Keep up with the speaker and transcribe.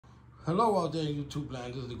Hello out there in YouTube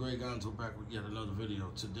land, this is the Great Gonzo back with yet another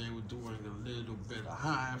video. Today we're doing a little bit of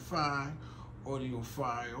hi-fi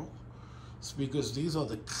audiophile speakers. These are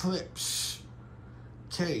the Klipsch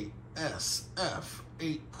KSF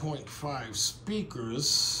 8.5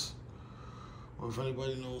 speakers. Or if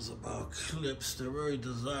anybody knows about Klipsch, they're very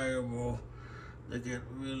desirable. They get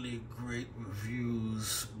really great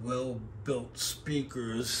reviews, well-built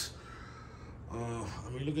speakers. I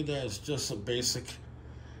mean, look at that, it's just a basic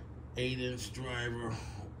 8-inch driver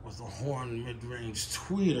with a horn mid-range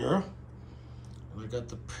tweeter. And I got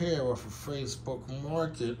the pair off of Facebook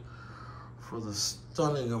Market for the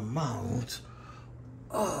stunning amount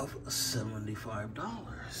of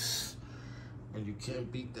 $75. And you can't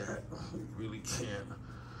beat that, you really can't.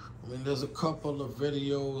 I mean, there's a couple of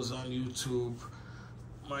videos on YouTube.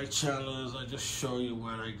 My channel is, I just show you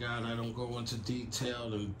what I got. I don't go into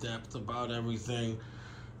detail and depth about everything.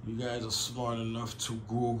 You guys are smart enough to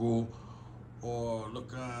Google or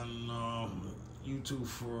look on YouTube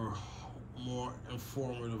for more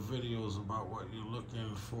informative videos about what you're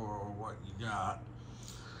looking for or what you got.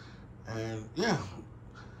 And yeah,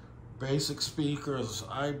 basic speakers.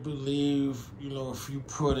 I believe, you know, if you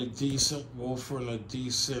put a decent woofer and a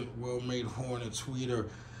decent well-made horn and tweeter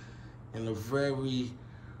in a very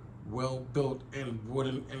well-built and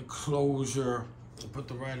wooden enclosure, put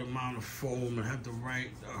the right amount of foam and have the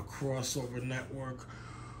right crossover network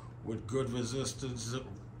with good resistors, and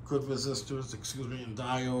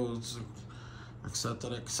diodes,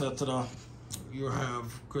 etc., you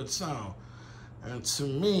have good sound. And to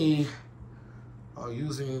me,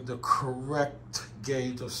 using the correct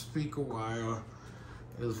gauge of speaker wire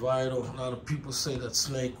is vital. A lot of people say that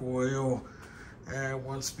snake oil and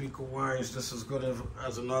one speaker wire is just as good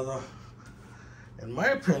as another. In my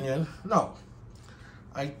opinion, no.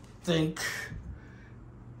 I think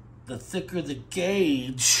the thicker the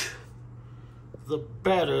gauge, the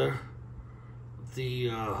better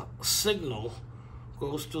the signal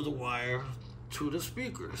goes through the wire to the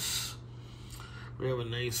speakers. We have a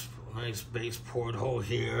nice bass porthole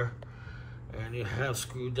here, and you have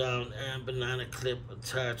screw down and banana clip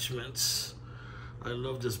attachments. I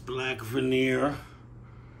love this black veneer.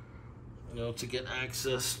 You know, to get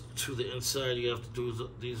access to the inside, you have to do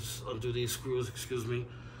undo these screws, excuse me.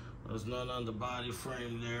 There's none on the body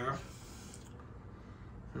frame there.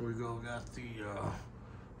 Here we go, got the,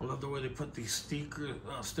 I love the way they put these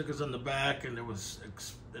stickers on the back, and it was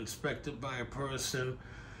inspected by a person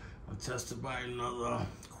and tested by another,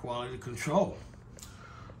 quality control.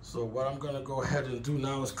 So what I'm gonna go ahead and do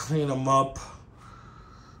now is clean them up.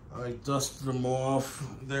 I dusted them off.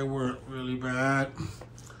 They weren't really bad.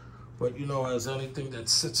 But you know, as anything that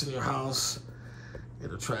sits in your house,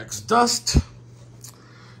 it attracts dust.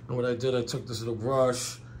 And what I did, I took this little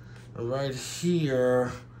brush, and right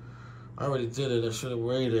here, I already did it, I should have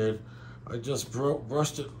waited. I just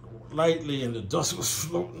brushed it lightly, and the dust was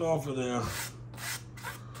floating off of there.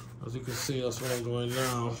 As you can see, that's what I'm doing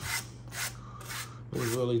now. It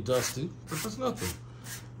was really dusty, but that's nothing.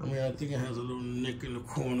 I mean, I think it has a little nick in the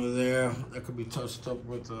corner there that could be touched up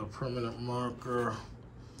with a permanent marker.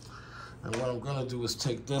 And what I'm gonna do is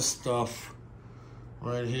take this stuff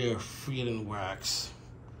right here, feed and wax.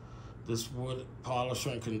 This wood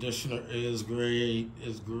polisher and conditioner is great,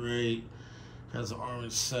 has an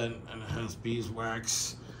orange scent, and it has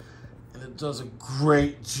beeswax. And it does a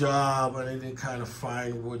great job on any kind of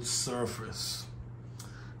fine wood surface,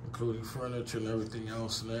 including furniture and everything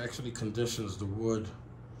else. And it actually conditions the wood.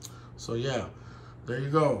 So yeah, there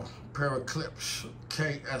you go. A pair of Klipsch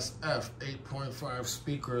KSF 8.5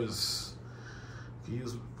 speakers. You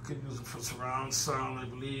could use it for surround sound, I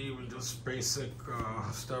believe, and just basic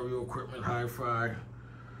stereo equipment, hi-fi.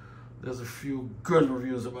 There's a few good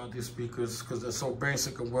reviews about these speakers because they're so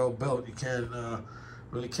basic and well built. You can't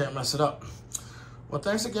really can't mess it up. Well,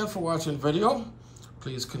 thanks again for watching the video.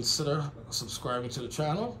 Please consider subscribing to the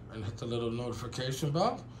channel and hit the little notification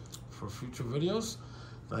bell for future videos.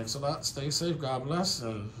 Thanks a lot. Stay safe. God bless.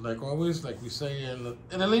 And like always, like we say in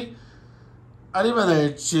Italy,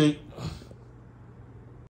 arrivederci.